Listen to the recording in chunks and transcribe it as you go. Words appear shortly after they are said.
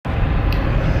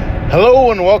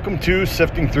Hello and welcome to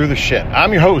Sifting Through the Shit.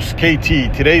 I'm your host,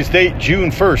 KT. Today's date,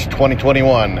 June 1st,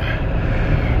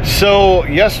 2021. So,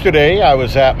 yesterday I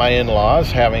was at my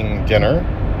in-laws having dinner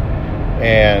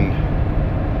and,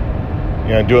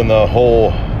 doing the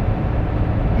whole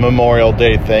Memorial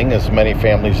Day thing, as many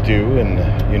families do in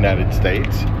the United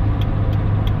States.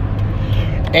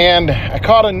 And I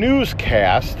caught a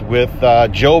newscast with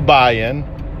Joe Biden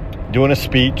doing a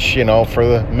speech, for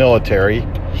the military.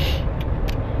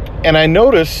 And I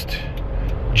noticed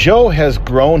Joe has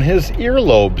grown his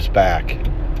earlobes back.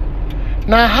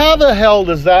 Now, how the hell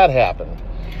does that happen?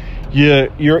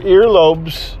 Your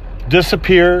earlobes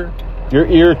disappear, your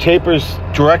ear tapers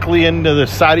directly into the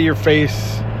side of your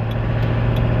face,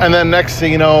 and then next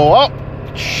thing you know, oh,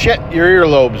 shit, your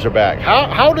earlobes are back.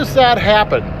 How does that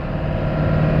happen?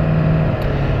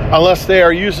 Unless they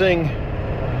are using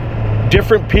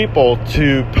different people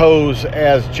to pose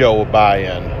as Joe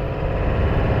Biden.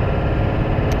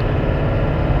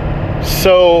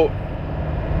 So,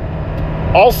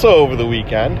 also over the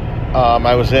weekend,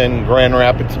 I was in Grand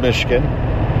Rapids, Michigan.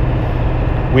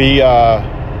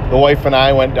 The wife and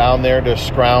I went down there to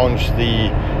scrounge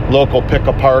the local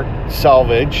pick-apart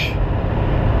salvage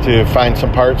to find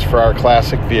some parts for our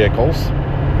classic vehicles.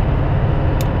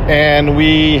 And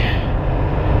we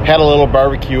had a little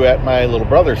barbecue at my little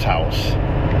brother's house.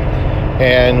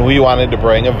 And we wanted to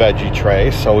bring a veggie tray,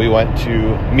 so we went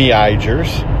to Meijers,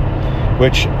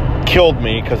 which killed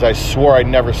me because I swore I'd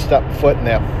never step foot in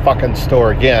that fucking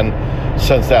store again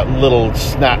since that little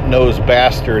snot-nosed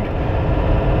bastard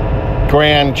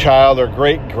grandchild or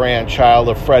great-grandchild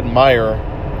of Fred Meyer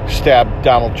stabbed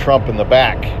Donald Trump in the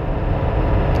back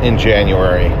in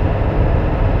January.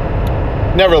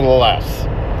 Nevertheless,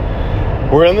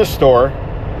 we're in the store.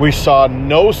 We saw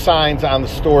no signs on the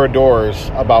store doors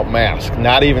about masks,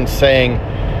 not even saying,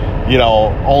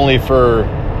 only for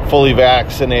fully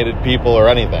vaccinated people or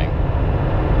anything.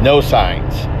 No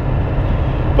signs.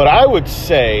 But I would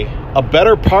say a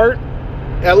better part,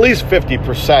 at least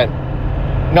 50%,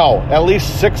 no, at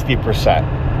least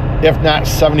 60%, if not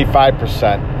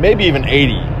 75%, maybe even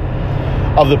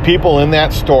 80% of the people in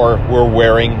that store were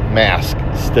wearing masks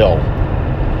still.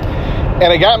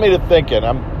 And it got me to thinking,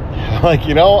 I'm like,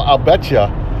 I'll bet you,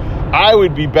 I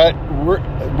would be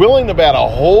willing to bet a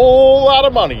whole lot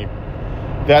of money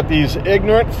that these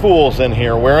ignorant fools in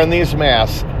here wearing these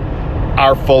masks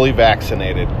are fully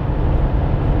vaccinated.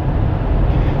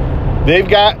 They've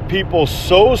got people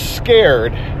so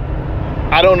scared,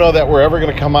 I don't know that we're ever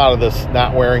going to come out of this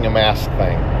not wearing a mask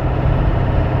thing.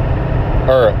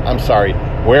 Or, I'm sorry,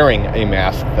 wearing a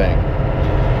mask thing.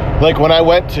 Like when I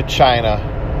went to China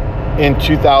in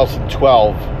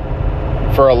 2012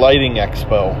 for a lighting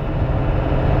expo.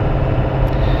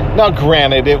 Now,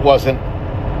 granted, there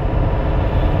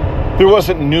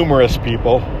wasn't numerous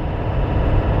people.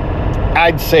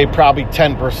 I'd say probably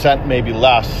 10%, maybe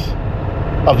less,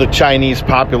 of the Chinese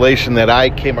population that I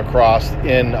came across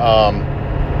in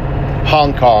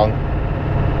Hong Kong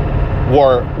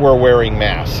were wearing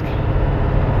masks.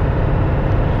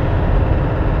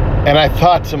 And I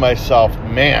thought to myself,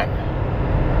 man,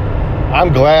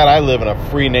 I'm glad I live in a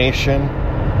free nation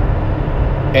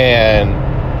and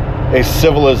a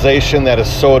civilization that is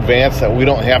so advanced that we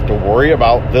don't have to worry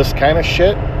about this kind of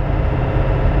shit.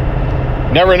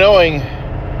 Never knowing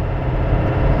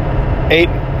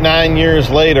 8-9 years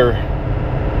later,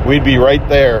 we'd be right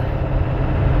there.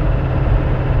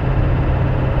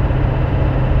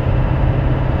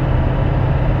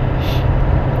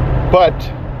 But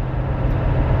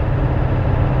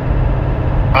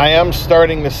I am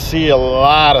starting to see a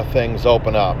lot of things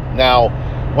open up. Now,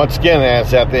 once again, I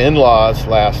was at the in-laws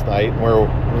last night where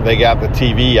they got the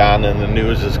TV on and the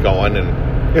news is going, and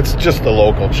it's just the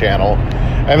local channel.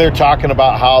 And they're talking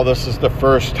about how this is the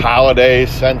first holiday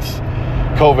since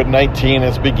COVID-19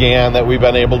 has began that we've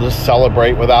been able to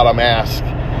celebrate without a mask.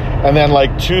 And then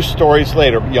like 2 stories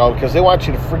later, because they want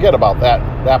you to forget about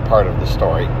that part of the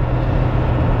story.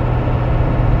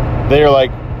 They're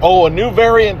like, oh, a new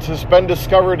variant has been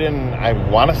discovered in, I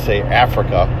want to say,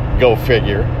 Africa. Go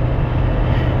figure.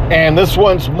 And this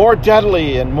one's more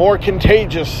deadly and more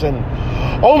contagious. And,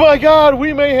 oh my God,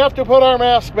 we may have to put our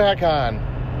mask back on.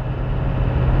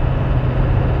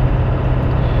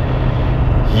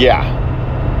 Yeah.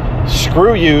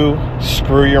 Screw you.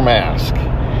 Screw your mask.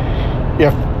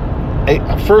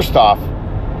 First off,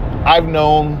 I've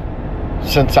known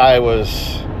since I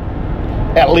was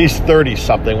at least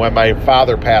 30-something, when my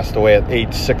father passed away at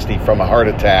age 60 from a heart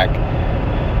attack,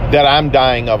 that I'm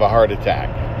dying of a heart attack.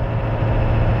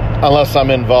 Unless I'm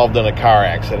involved in a car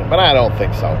accident, but I don't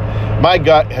think so. My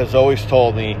gut has always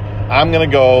told me I'm going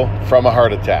to go from a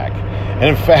heart attack. And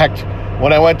in fact,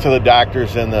 when I went to the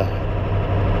doctors in the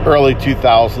early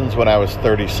 2000s when I was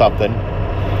 30-something,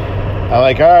 I'm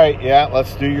like, all right, yeah,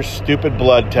 let's do your stupid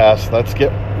blood test. Let's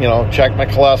get, check my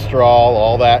cholesterol,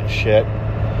 all that shit.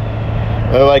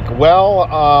 They're like, well,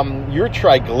 your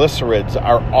triglycerides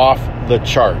are off the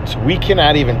charts. We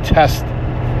cannot even test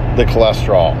the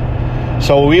cholesterol.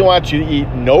 So we want you to eat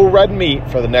no red meat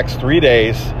for the next 3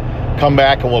 days. Come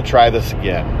back and we'll try this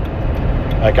again.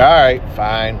 Like, all right,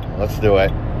 fine, let's do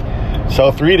it.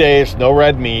 So 3 days, no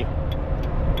red meat.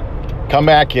 Come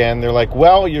back in. They're like,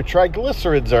 well, your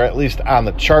triglycerids are at least on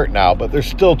the chart now, but they're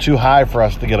still too high for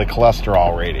us to get a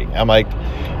cholesterol rating. I'm like,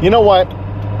 you know what?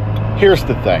 Here's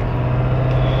the thing.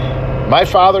 My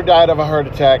father died of a heart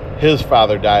attack. His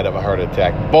father died of a heart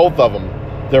attack. Both of them,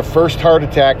 their first heart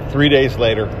attack, 3 days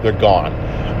later, they're gone.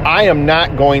 I am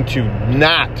not going to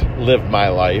not live my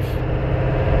life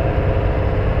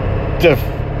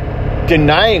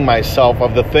denying myself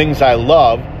of the things I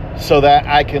love so that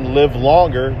I can live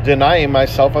longer denying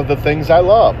myself of the things I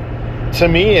love. To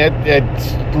me,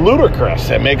 it's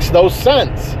ludicrous. It makes no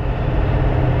sense.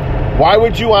 Why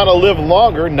would you want to live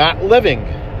longer not living?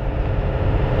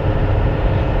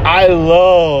 I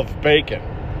love bacon.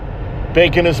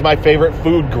 Bacon is my favorite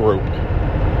food group.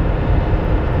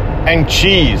 And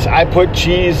cheese. I put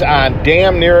cheese on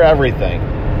damn near everything.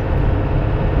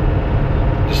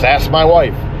 Just ask my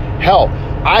wife. Hell,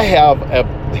 I have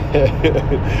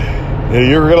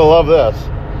you're going to love this.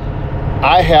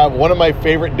 I have one of my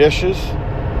favorite dishes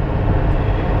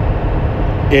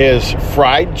is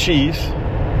fried cheese.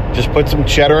 Just put some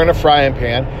cheddar in a frying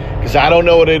pan, because I don't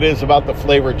know what it is about the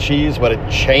flavored cheese, but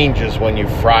it changes when you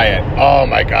fry it. Oh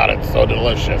my God, it's so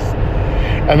delicious.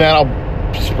 And then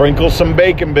I'll sprinkle some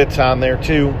bacon bits on there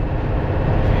too.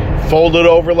 Fold it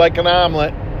over like an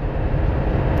omelet.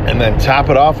 And then top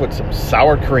it off with some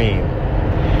sour cream.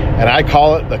 And I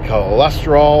call it the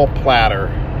cholesterol platter.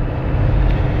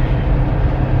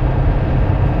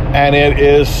 And it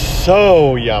is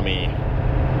so yummy.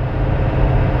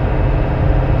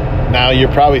 Now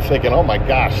you're probably thinking, oh my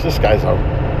gosh, this guy's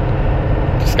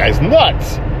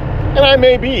nuts. And I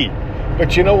may be.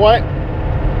 But you know what?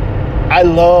 I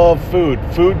love food.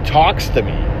 Food talks to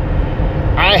me.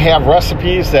 I have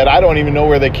recipes that I don't even know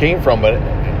where they came from, but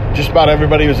just about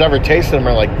everybody who's ever tasted them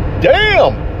are like,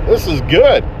 damn, this is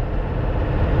good.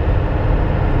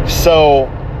 So,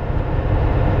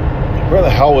 where the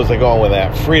hell was I going with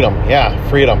that? Freedom. Yeah,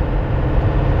 freedom.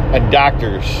 And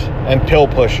doctors and pill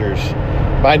pushers.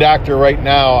 My doctor right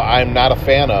now, I'm not a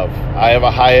fan of. I have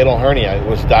a hiatal hernia. It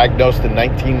was diagnosed in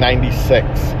 1996.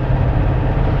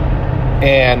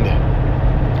 And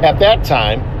at that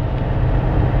time,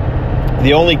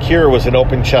 the only cure was an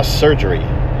open chest surgery.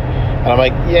 And I'm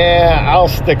like, yeah, I'll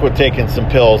stick with taking some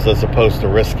pills as opposed to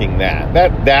risking that.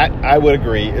 That I would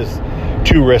agree is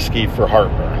too risky for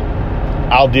heartburn.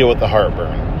 I'll deal with the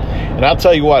heartburn. And I'll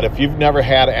tell you what, if you've never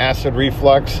had acid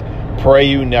reflux, pray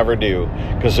you never do,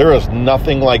 because there is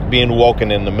nothing like being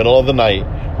woken in the middle of the night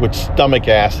with stomach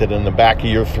acid in the back of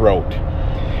your throat.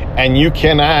 And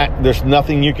there's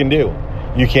nothing you can do.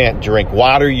 You can't drink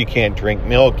water, you can't drink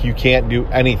milk, you can't do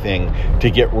anything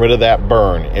to get rid of that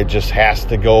burn. It just has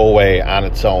to go away on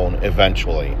its own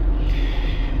eventually.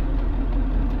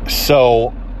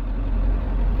 So,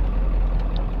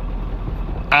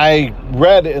 I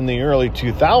read in the early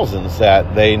 2000s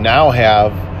that they now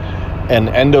have an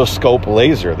endoscope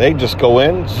laser. They just go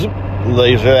in, zoop,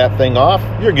 laser that thing off,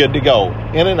 you're good to go.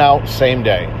 In and out, same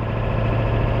day.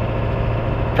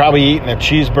 Probably eating a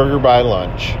cheeseburger by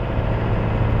lunch.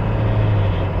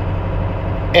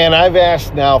 And I've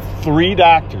asked now 3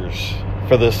 doctors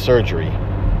for this surgery.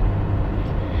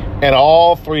 And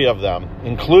all 3 of them,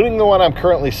 including the one I'm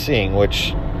currently seeing,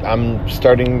 which I'm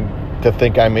starting to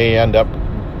think I may end up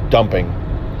dumping.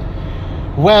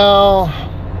 Well,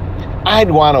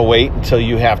 I'd want to wait until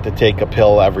you have to take a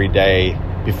pill every day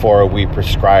before we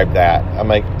prescribe that. I'm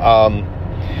like,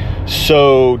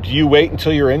 so do you wait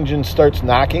until your engine starts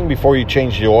knocking before you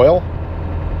change the oil?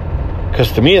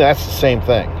 Because to me, that's the same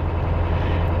thing.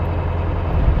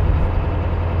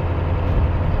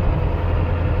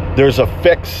 There's a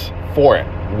fix for it.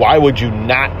 Why would you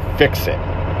not fix it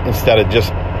instead of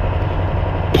just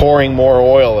pouring more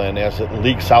oil in as it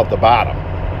leaks out the bottom?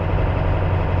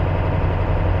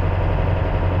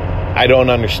 I don't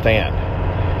understand.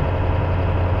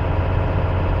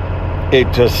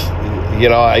 It just,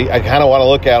 I kind of want to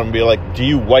look at them and be like, do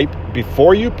you wipe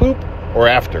before you poop or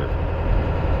after?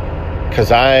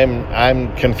 Because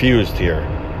I'm confused here.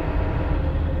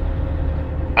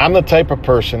 I'm the type of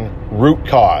person, root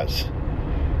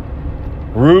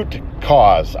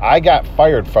cause. I got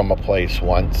fired from a place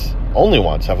once. Only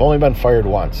once. I've only been fired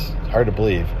once. It's hard to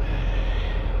believe.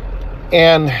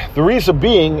 And the reason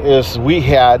being is we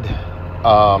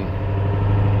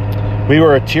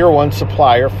were a tier 1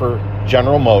 supplier for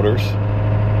General Motors.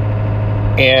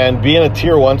 And being a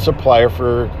tier 1 supplier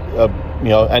for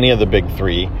any of the big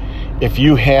three, if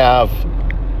you have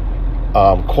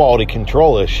quality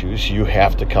control issues, you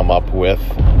have to come up with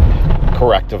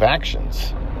corrective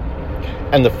actions.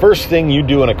 And the first thing you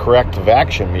do in a corrective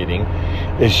action meeting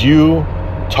is you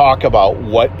talk about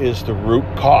what is the root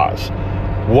cause.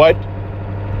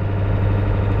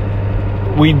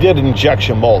 We did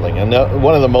injection molding, and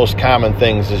one of the most common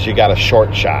things is you got a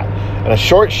short shot. And a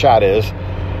short shot is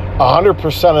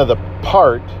 100% of the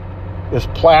part is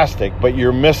plastic, but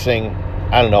you're missing,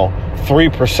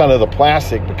 3% of the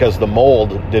plastic because the mold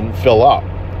didn't fill up.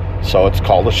 So it's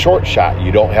called a short shot.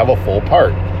 You don't have a full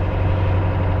part.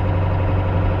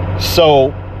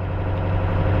 So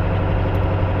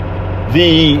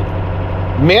the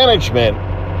management,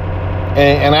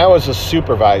 and I was a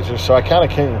supervisor, so I kind of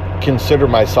can consider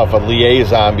myself a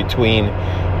liaison between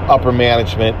upper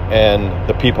management and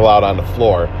the people out on the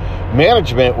floor.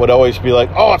 Management would always be like,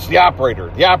 oh, it's the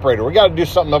operator. We got to do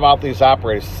something about these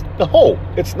operators. No,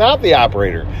 it's not the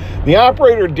operator. The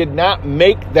operator did not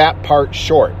make that part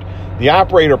short. The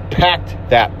operator packed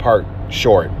that part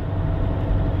short.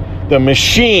 The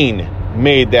machine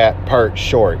made that part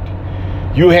short.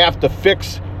 You have to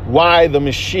fix why the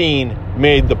machine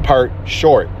made the part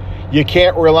short. You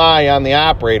can't rely on the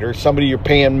operator, somebody you're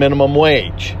paying minimum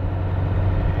wage.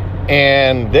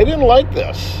 And they didn't like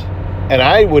this. And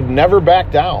I would never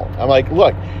back down. I'm like,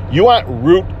 look, you want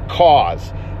root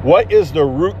cause. What is the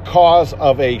root cause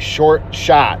of a short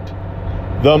shot?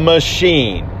 The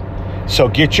machine. So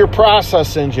get your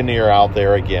process engineer out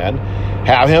there again.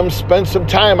 Have him spend some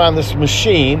time on this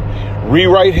machine,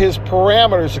 rewrite his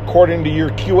parameters according to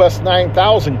your QS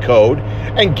 9000 code,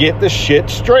 and get the shit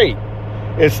straight.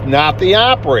 It's not the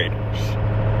operators.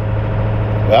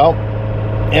 Well,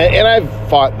 and I've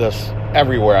fought this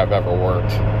everywhere I've ever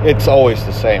worked. It's always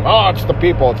the same. Oh, it's the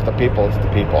people.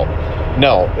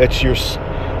 No, it's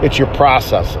your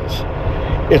processes.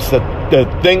 It's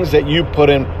the things that you put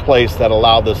in place that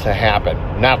allow this to happen,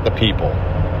 not the people.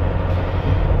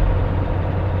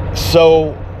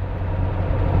 So,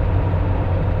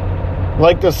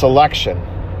 like this election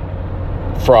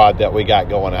fraud that we got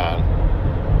going on,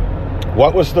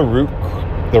 what was the root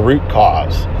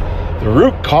cause? The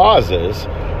root cause is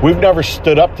we've never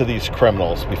stood up to these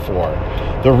criminals before.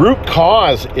 The root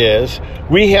cause is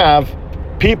we have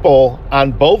people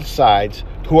on both sides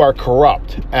who are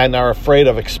corrupt and are afraid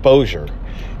of exposure.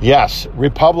 Yes,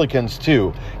 Republicans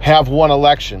too have won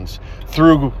elections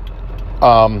through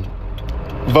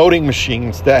voting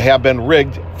machines that have been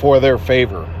rigged for their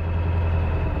favor.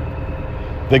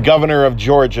 The governor of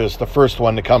Georgia is the first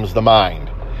one that comes to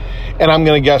mind. And I'm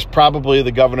going to guess probably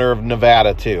the governor of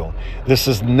Nevada too. This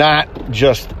is not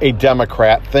just a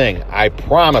Democrat thing, I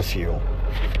promise you.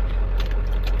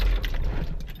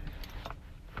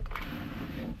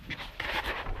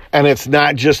 And it's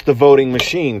not just the voting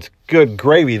machines. Good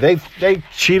gravy. They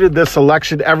cheated this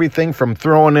election, everything from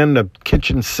throwing in the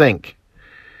kitchen sink.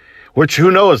 Which,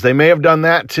 who knows, they may have done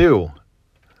that too.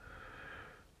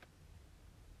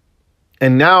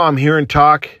 And now I'm hearing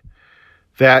talk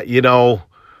that,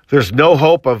 there's no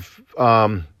hope of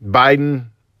Biden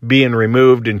being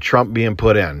removed and Trump being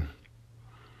put in.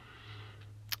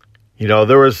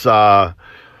 There was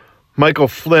Michael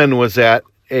Flynn was at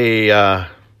a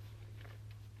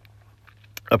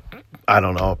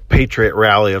Patriot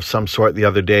rally of some sort the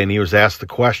other day, and he was asked the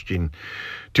question,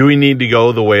 do we need to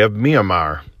go the way of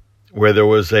Myanmar, where there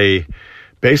was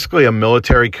basically a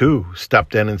military coup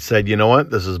stepped in and said, you know what,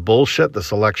 this is bullshit.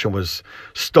 This election was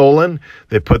stolen.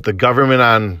 They put the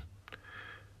government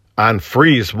on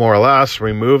freeze, more or less,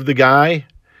 removed the guy,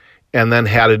 and then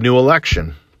had a new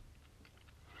election.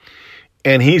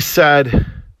 And he said,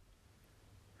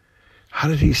 how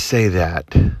did he say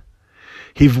that?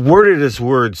 He worded his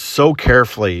words so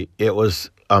carefully, it was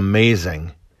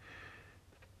amazing.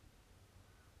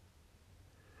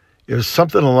 It was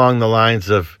something along the lines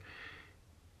of,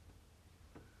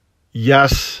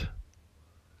 yes,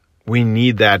 we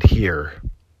need that here.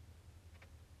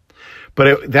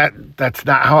 But that's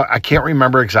not how, I can't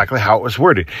remember exactly how it was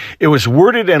worded. It was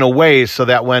worded in a way so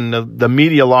that when the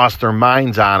media lost their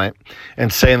minds on it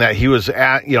and saying that he was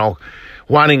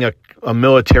wanting a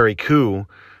military coup,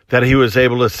 that he was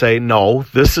able to say, no,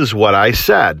 this is what I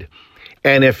said.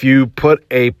 And if you put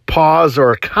a pause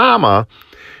or a comma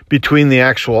between the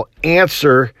actual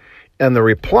answer and the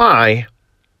reply,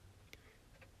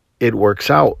 it works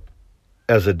out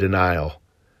as a denial.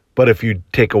 But if you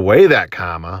take away that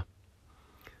comma,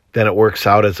 then it works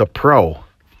out as a pro.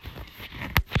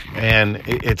 And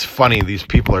it's funny, these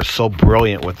people are so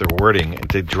brilliant with their wording.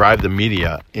 They drive the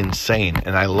media insane,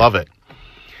 and I love it.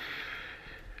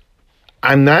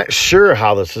 I'm not sure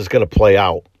how this is going to play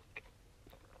out.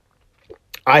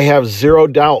 I have zero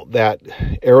doubt that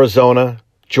Arizona,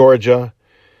 Georgia,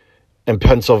 and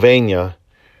Pennsylvania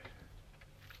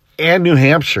and New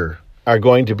Hampshire are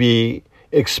going to be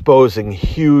exposing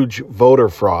huge voter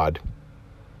fraud.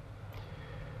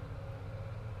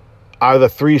 Are the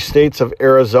three states of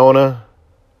Arizona,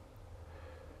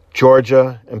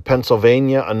 Georgia, and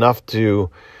Pennsylvania enough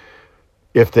to,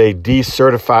 if they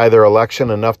decertify their election,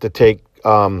 enough to take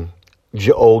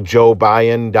old Joe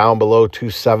Biden down below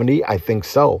 270? I think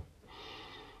so.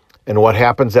 And what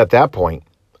happens at that point?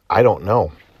 I don't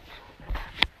know.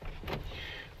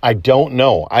 I don't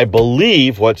know. I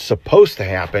believe what's supposed to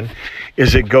happen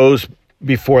is it goes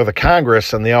before the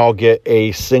Congress and they all get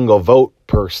a single vote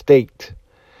per state.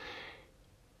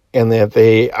 And that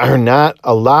they are not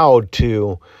allowed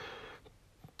to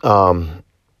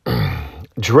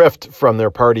drift from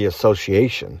their party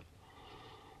association.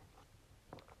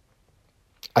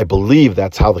 I believe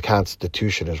that's how the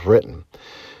Constitution is written.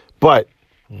 But,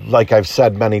 like I've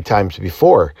said many times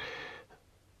before,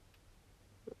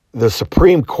 the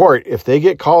Supreme Court, if they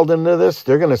get called into this,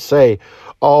 they're going to say,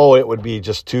 oh, it would be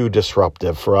just too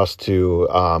disruptive for us to,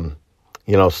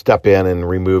 step in and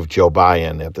remove Joe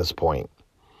Biden at this point.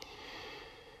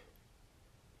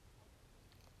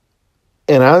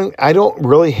 And I don't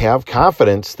really have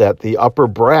confidence that the upper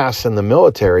brass in the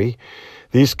military,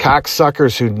 these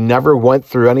cocksuckers who never went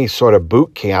through any sort of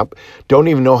boot camp, don't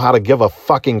even know how to give a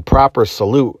fucking proper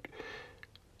salute,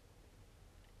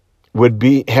 would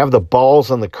have the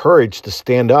balls and the courage to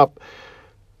stand up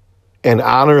and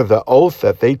honor the oath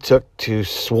that they took to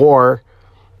swore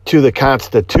to the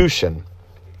Constitution.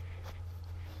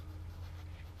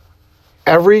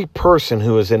 Every person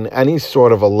who is in any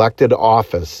sort of elected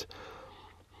office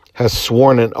has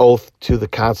sworn an oath to the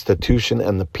Constitution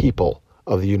and the people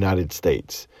of the United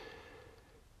States.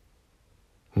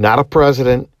 Not a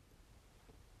president,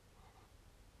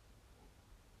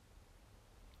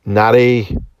 not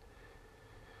a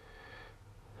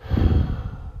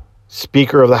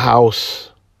Speaker of the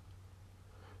House,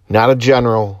 not a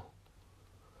general,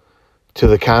 to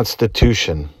the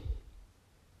Constitution.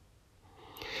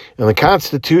 And the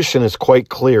Constitution is quite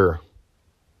clear.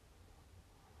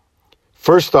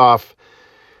 First off,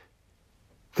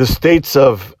 the states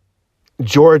of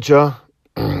Georgia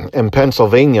and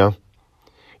Pennsylvania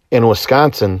and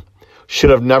Wisconsin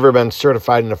should have never been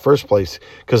certified in the first place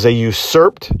because they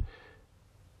usurped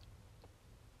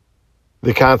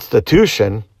the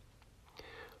Constitution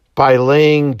by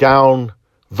laying down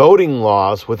voting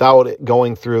laws without it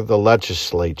going through the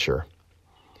legislature.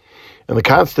 And the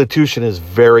Constitution is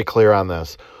very clear on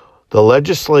this. The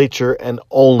legislature, and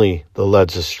only the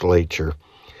legislature,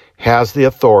 has the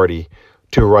authority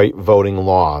to write voting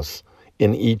laws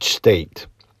in each state.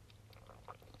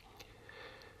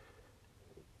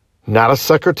 Not a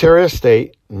Secretary of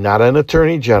State, not an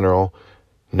Attorney General,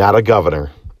 not a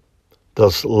governor. The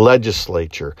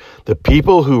legislature, the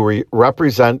people who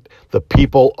represent the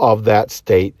people of that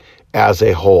state as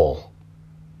a whole.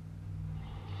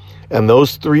 And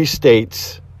those three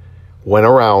states went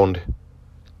around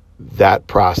that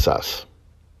process.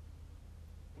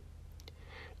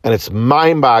 And it's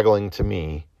mind-boggling to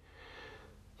me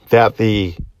that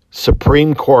the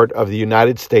Supreme Court of the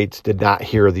United States did not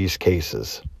hear these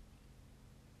cases.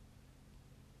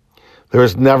 There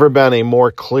has never been a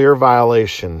more clear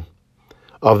violation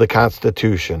of the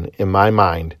Constitution, in my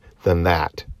mind, than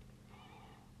that.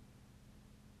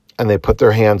 And they put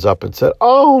their hands up and said,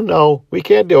 oh, no, we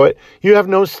can't do it. You have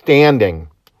no standing.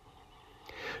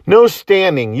 No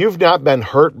standing. You've not been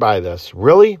hurt by this.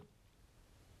 Really?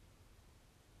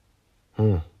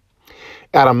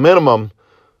 At a minimum,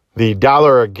 the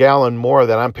 $1 a gallon more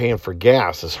that I'm paying for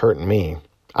gas is hurting me.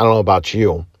 I don't know about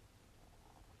you.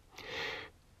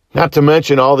 Not to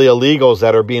mention all the illegals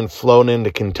that are being flown into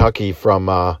Kentucky from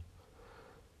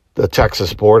the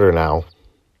Texas border now.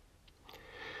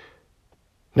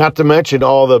 Not to mention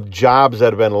all the jobs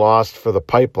that have been lost for the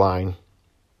pipeline.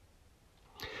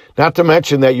 Not to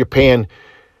mention that you're paying,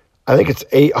 I think it's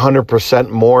 800%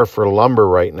 more for lumber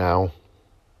right now.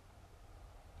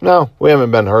 No, we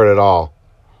haven't been hurt at all.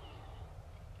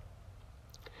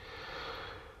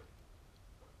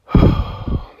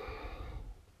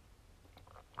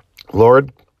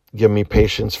 Lord, give me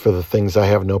patience for the things I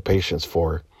have no patience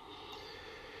for.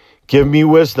 Give me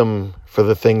wisdom for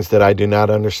the things that I do not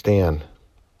understand.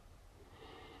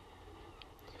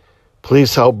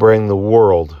 Please help bring the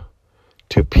world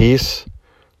to peace,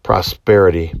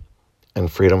 prosperity, and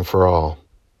freedom for all.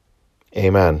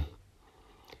 Amen.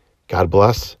 God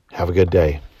bless. Have a good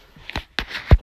day.